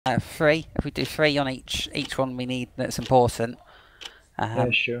3. If we do 3 on each one we need that's important.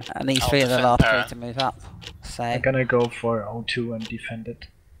 Yeah, sure. And these 3 are the last 3 to move up. So I'm gonna go for O2 and defend it.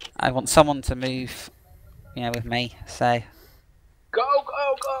 I want someone to move, with me. So go,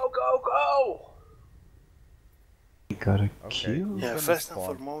 go, go, go, go! You got a queue? Yeah, first and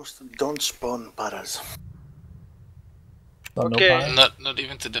foremost, don't spawn paras. Okay. Not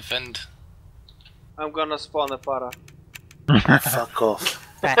even to defend. I'm gonna spawn a para. Fuck off.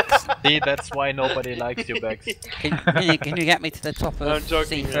 Bex, See, that's why nobody likes you, Bex. can you get me to the top of I'm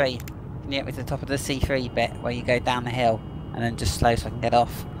joking, C3? yeah. Can you get me to the top of the C3 bit where you go down the hill and then just slow so I can get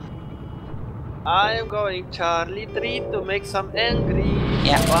off? I am going Charlie 3 to make some angry.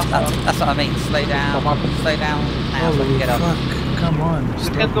 Yeah, that's what I mean. Slow down now so I can get off. Fuck, come on. You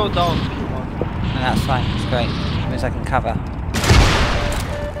can go down if you want. No, that's fine. It's great. It means I can cover.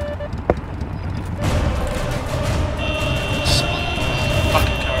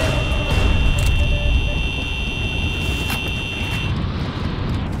 Fucking cover.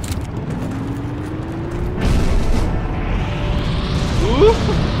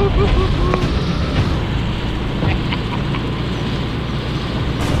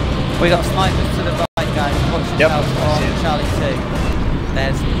 We got snipers to the right, guys. Watch yourself on Charlie 2.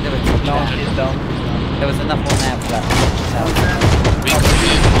 There were 2 there. He's down. There was another one there for that. Watch yourself.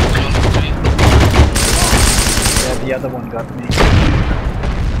 Yeah, the other one got me.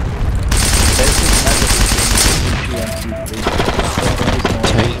 There's this method between O2 and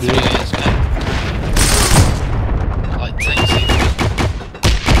C3. Like tanks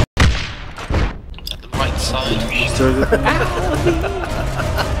at the right side.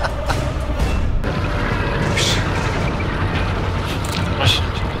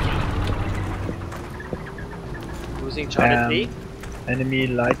 Losing Charlie 3. Enemy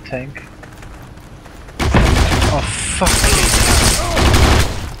light tank. Oh fuck!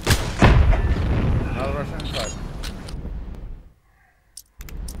 Another Russian side.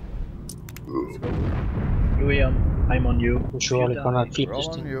 Louis, I'm on you. Surely gonna keep We're this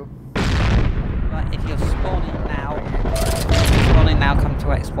all on thing. you. Right, if you're spawning now, come to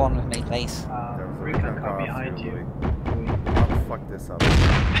X1 with me, please. We can come behind you. I'll fuck this up.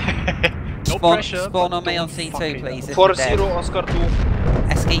 No pressure. Spawn on me on C2, please. if 4-0 you're dead. Oscar 2.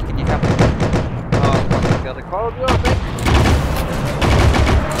 Eski, can you come? Oh, fucking got a call you, I think.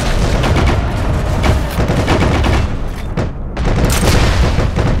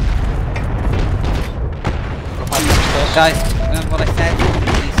 Guys, remember what I said?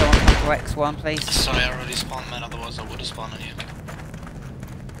 Please someone come to X1, please. Sorry, I already spawned man, otherwise I would have spawned on you.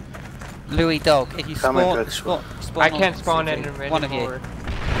 Louis Dog, if you Come and spawn I on can't spawn C3, anymore. one of you.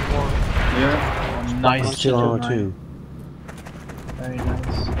 Yeah. Nice. Still on O2. Very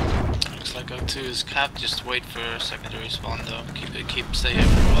nice. Looks like O2 is capped, just wait for secondary spawn though. Keep stay here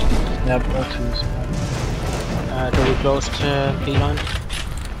for a while. Yep, O2 is fine. Do we close B line?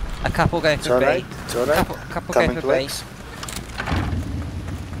 A couple go It's for B. alright, it's alright. Couple go Coming for to B. X.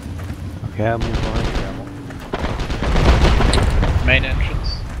 Okay, I'll move on. Main entrance.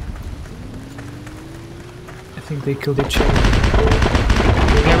 I think they killed each other.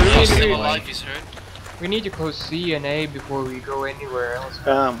 Yeah, He's still alive, he's hurt. we need to close C and A before we go anywhere else.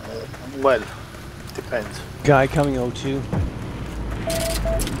 Well, depends. Guy coming O2,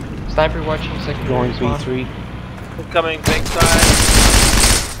 Sniper watching second. going B3. Coming backside.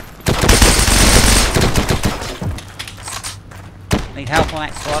 Need help on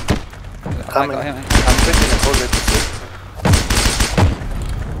X1. Coming. I got him. I'm taking a hold at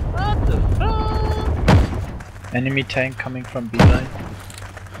What the fuck? Enemy tank coming from B line.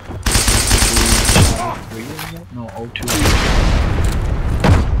 No, O2.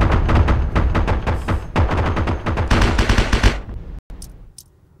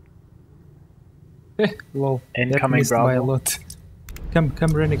 Whoa, Incoming Bravo. by a lot. Come,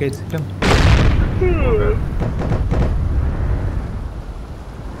 Renegade, come.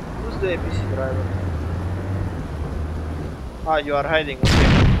 Who's the APC driver? Ah, you are hiding,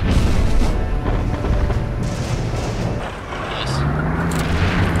 okay. Nice.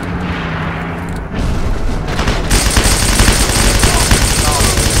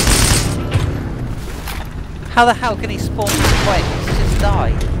 How the hell can he spawn that quick? He's just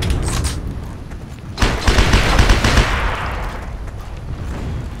died.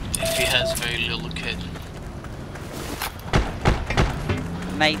 If he has very little kit.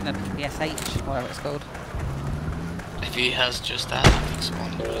 Nate and a PSH, whatever it's called. If he has just that, I think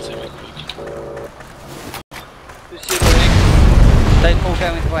spawn relatively quick. You see the X? Don't all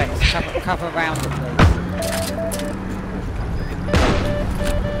go into X. Cover around it, please.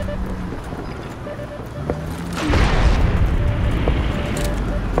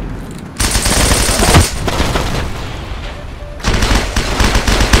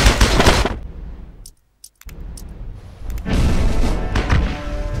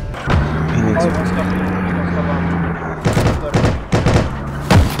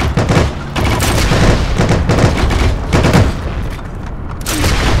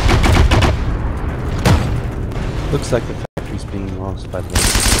 Looks like the factory's being lost by the way.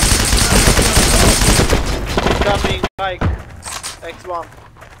 Coming, Mike. X1.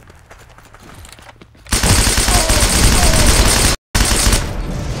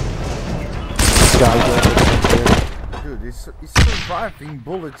 Dude, he's surviving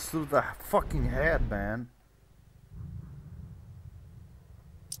bullets through the fucking head, man.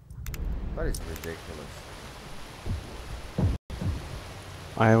 That is ridiculous.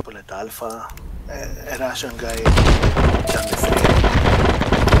 Bullet Alpha, a Russian guy, Charlie 3.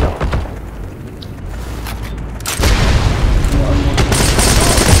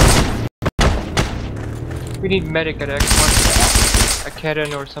 We need medic at X1. A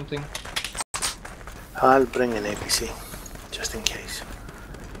cannon or something. I'll bring an APC, just in case.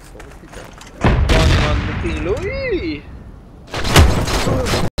 Running on the King Louis.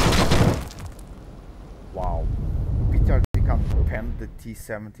 Wow. Peter, they can pen the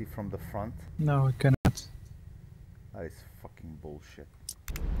T-70 from the front? No, I cannot. That is fucking bullshit.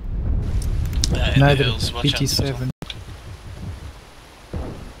 In Neither the hills, watch out. PT7.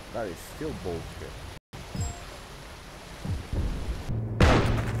 That is still bullshit.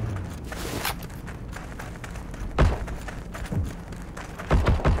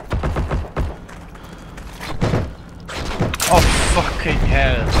 Oh fucking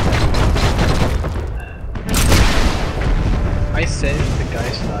hell! I saved the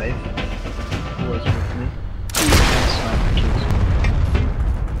guy's life who was with me.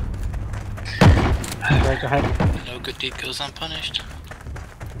 Right ahead. No good deed goes unpunished.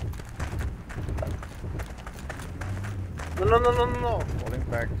 No. Falling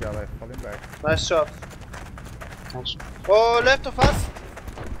back, Jale, falling back. Nice shot. Nice. Oh, left of us.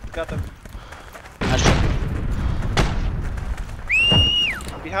 Got him. Nice shot.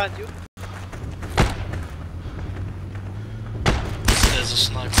 Behind you. There's a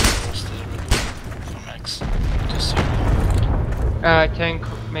sniper across the river from X. Just so you know. Tank,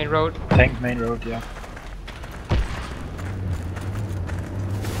 main road. Tank main road, yeah.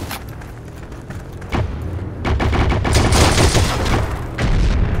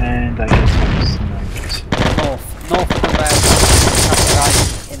 And I guess there's snipers. North of the road, a couple of guys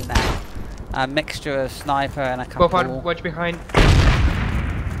in there. A mixture of sniper and a couple. Both on, watch behind.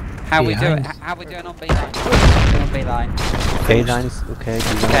 How we doing? Behind. How we doing on B line? On B line. A line is okay.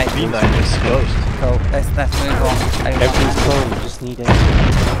 Okay. B-line is closed. Cool. Let's move on. Everything's closed. We just need a.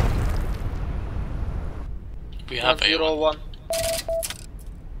 We have 1-0-1.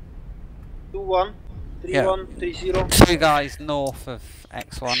 2-1. 3-1. 3-0. Two guys north of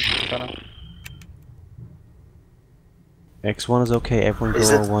X1. Got 'em. X1 is okay. Everyone Is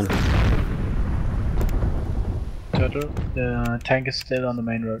go it- R1. Turtle, the tank is still on the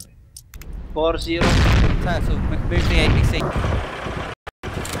main road. 4-0. Turtle, move the APC.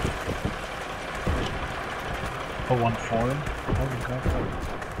 Oh, 1-4. Oh my god.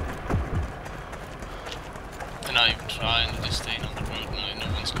 They're not even trying, they're just staying on the road now. No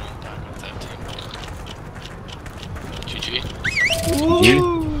one's going back with that team. GG.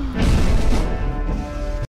 You?